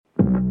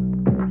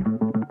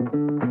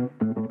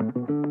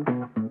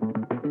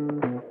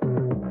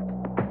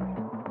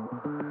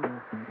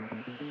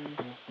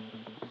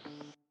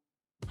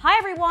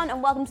everyone,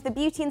 and welcome to the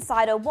Beauty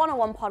Insider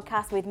 101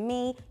 podcast with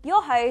me,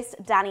 your host,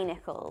 Danny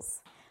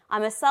Nichols.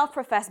 I'm a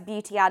self-professed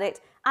beauty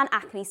addict and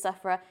acne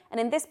sufferer, and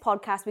in this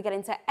podcast, we get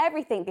into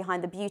everything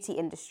behind the beauty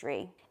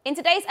industry. In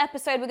today's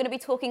episode, we're going to be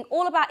talking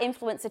all about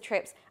influencer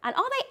trips, and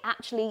are they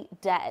actually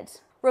dead?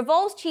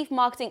 Revolve's chief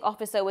marketing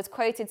officer was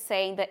quoted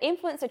saying that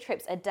influencer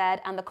trips are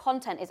dead and the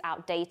content is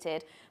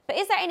outdated. But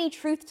is there any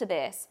truth to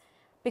this?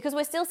 Because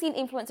we're still seeing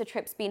influencer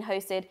trips being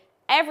hosted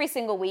every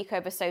single week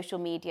over social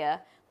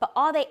media, but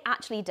are they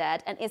actually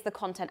dead and is the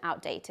content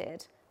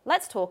outdated?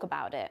 Let's talk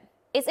about it.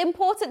 It's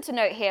important to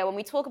note here when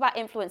we talk about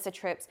influencer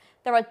trips,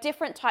 there are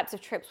different types of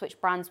trips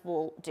which brands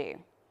will do.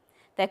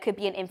 There could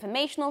be an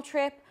informational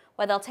trip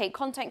where they'll take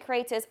content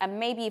creators and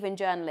maybe even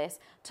journalists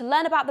to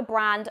learn about the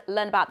brand,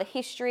 learn about the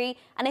history,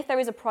 and if there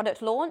is a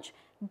product launch,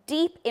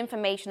 deep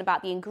information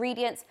about the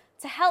ingredients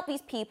to help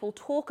these people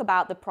talk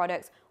about the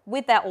products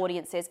with their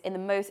audiences in the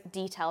most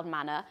detailed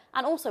manner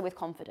and also with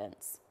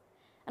confidence.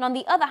 And on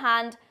the other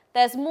hand,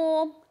 there's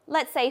more,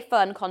 let's say,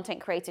 fun content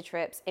creator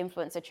trips,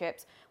 influencer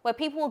trips, where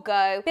people will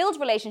go, build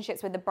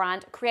relationships with the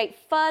brand, create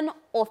fun,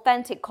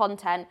 authentic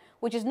content,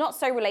 which is not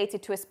so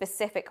related to a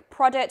specific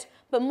product,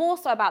 but more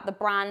so about the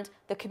brand,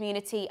 the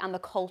community, and the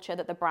culture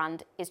that the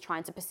brand is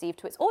trying to perceive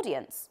to its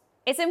audience.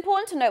 It's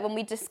important to note when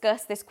we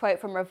discuss this quote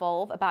from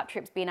Revolve about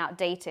trips being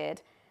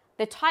outdated,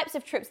 the types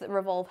of trips that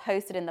Revolve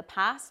hosted in the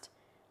past,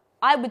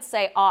 I would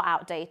say are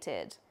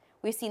outdated.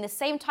 We've seen the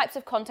same types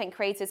of content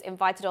creators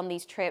invited on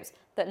these trips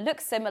that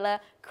look similar,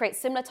 create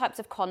similar types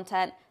of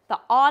content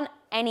that aren't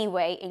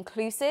anyway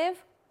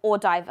inclusive or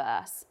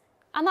diverse.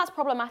 And that's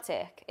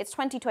problematic. It's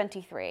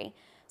 2023.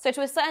 So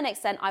to a certain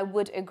extent, I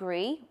would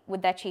agree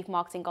with their chief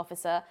marketing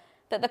officer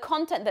that the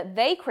content that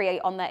they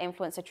create on their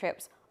influencer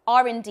trips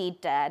are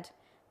indeed dead.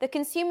 The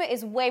consumer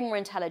is way more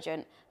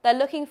intelligent. They're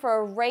looking for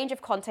a range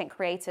of content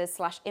creators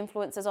 /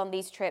 influencers on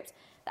these trips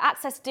that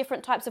access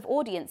different types of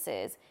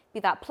audiences, be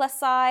that plus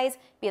size,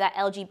 be that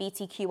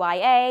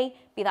LGBTQIA,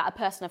 be that a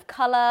person of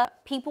color.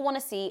 People want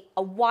to see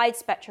a wide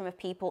spectrum of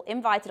people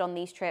invited on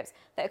these trips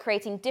that are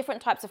creating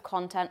different types of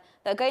content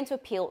that are going to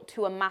appeal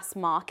to a mass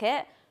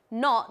market,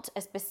 not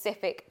a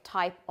specific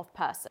type of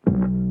person.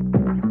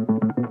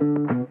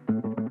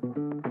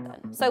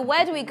 So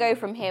where do we go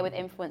from here with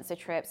influencer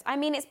trips? I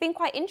mean, it's been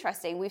quite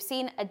interesting. We've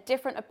seen a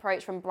different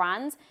approach from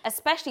brands,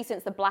 especially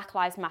since the Black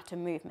Lives Matter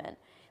movement.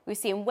 We've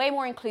seen way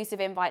more inclusive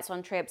invites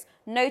on trips.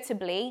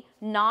 Notably,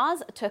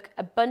 NARS took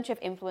a bunch of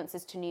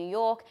influencers to New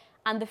York,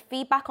 and the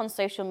feedback on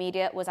social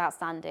media was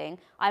outstanding.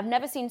 I've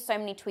never seen so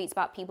many tweets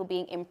about people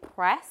being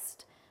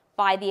impressed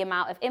by the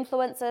amount of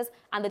influencers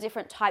and the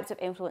different types of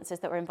influencers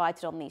that were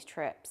invited on these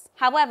trips.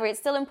 However, it's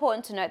still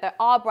important to note there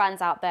are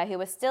brands out there who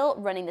are still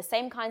running the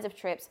same kinds of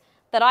trips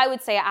that I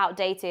would say are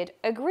outdated,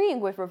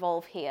 agreeing with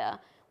Revolve here,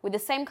 with the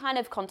same kind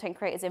of content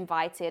creators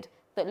invited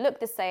that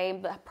look the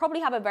same, but probably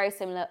have a very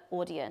similar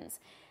audience.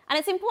 And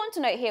it's important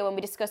to note here when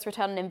we discuss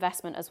return on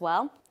investment as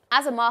well.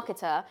 As a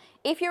marketer,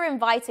 if you're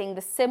inviting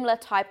the similar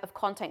type of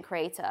content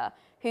creator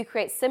who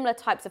creates similar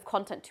types of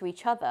content to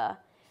each other,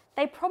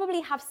 they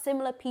probably have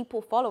similar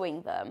people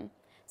following them.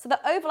 So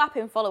the overlap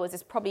in followers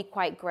is probably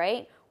quite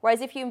great.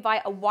 Whereas if you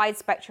invite a wide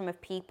spectrum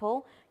of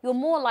people, you're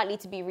more likely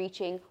to be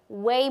reaching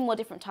way more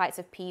different types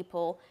of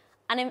people.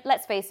 And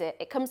let's face it,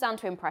 it comes down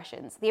to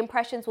impressions. The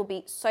impressions will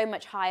be so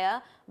much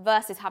higher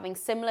versus having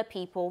similar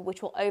people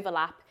which will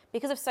overlap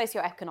because of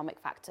socioeconomic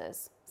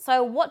factors.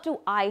 So what do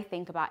I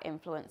think about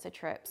influencer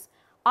trips?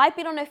 I've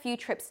been on a few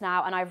trips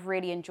now and I've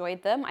really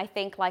enjoyed them. I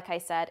think, like I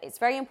said, it's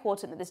very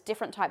important that there's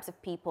different types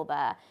of people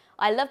there.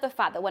 I love the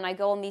fact that when I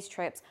go on these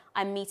trips,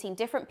 I'm meeting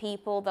different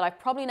people that I've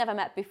probably never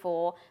met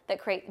before, that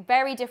create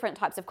very different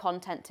types of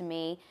content to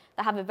me,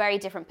 that have a very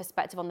different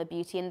perspective on the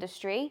beauty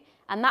industry.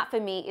 And that for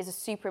me is a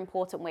super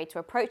important way to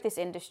approach this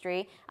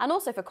industry and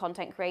also for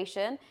content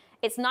creation.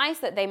 It's nice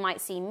that they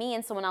might see me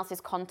in someone else's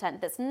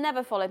content that's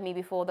never followed me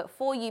before, that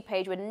For You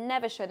page would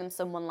never show them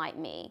someone like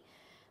me.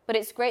 But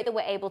it's great that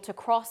we're able to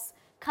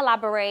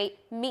collaborate,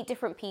 meet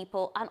different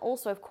people, and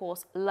also, of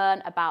course,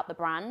 learn about the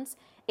brands.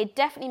 It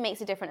definitely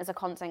makes a difference as a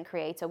content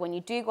creator when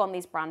you do go on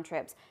these brand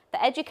trips.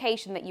 The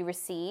education that you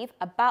receive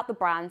about the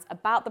brands,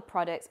 about the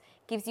products,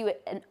 gives you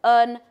an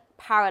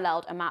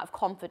unparalleled amount of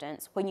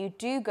confidence when you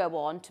do go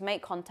on to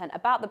make content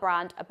about the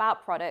brand,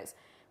 about products,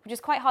 which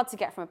is quite hard to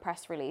get from a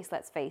press release,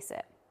 let's face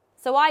it.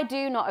 So I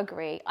do not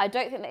agree. I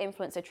don't think that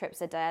influencer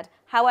trips are dead.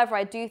 However,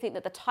 I do think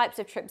that the types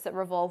of trips that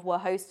Revolve were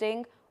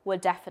hosting were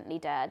definitely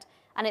dead.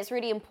 And it's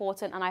really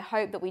important, and I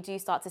hope that we do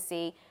start to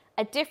see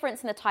a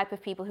difference in the type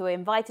of people who are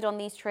invited on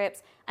these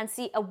trips and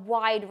see a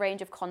wide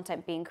range of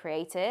content being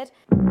created.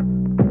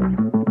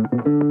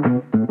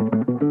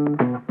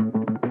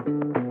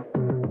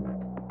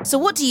 So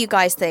what do you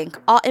guys think?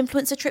 Are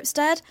influencer trips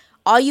dead?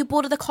 Are you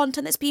bored of the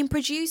content that's being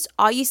produced?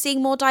 Are you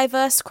seeing more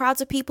diverse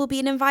crowds of people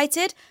being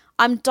invited?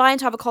 I'm dying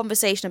to have a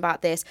conversation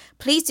about this.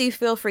 Please do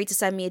feel free to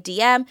send me a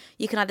DM.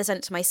 You can either send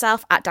it to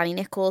myself at Danny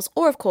Nichols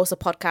or, of course, a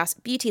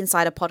podcast, Beauty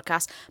Insider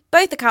Podcast.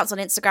 Both accounts on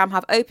Instagram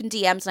have open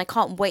DMs and I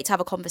can't wait to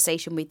have a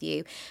conversation with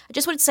you. I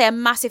just wanted to say a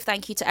massive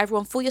thank you to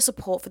everyone for your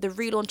support for the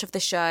relaunch of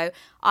the show.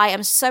 I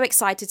am so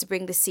excited to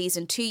bring this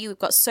season to you. We've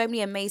got so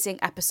many amazing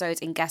episodes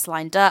and guests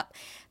lined up.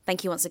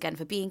 Thank you once again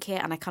for being here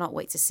and I cannot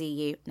wait to see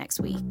you next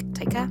week.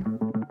 Take care.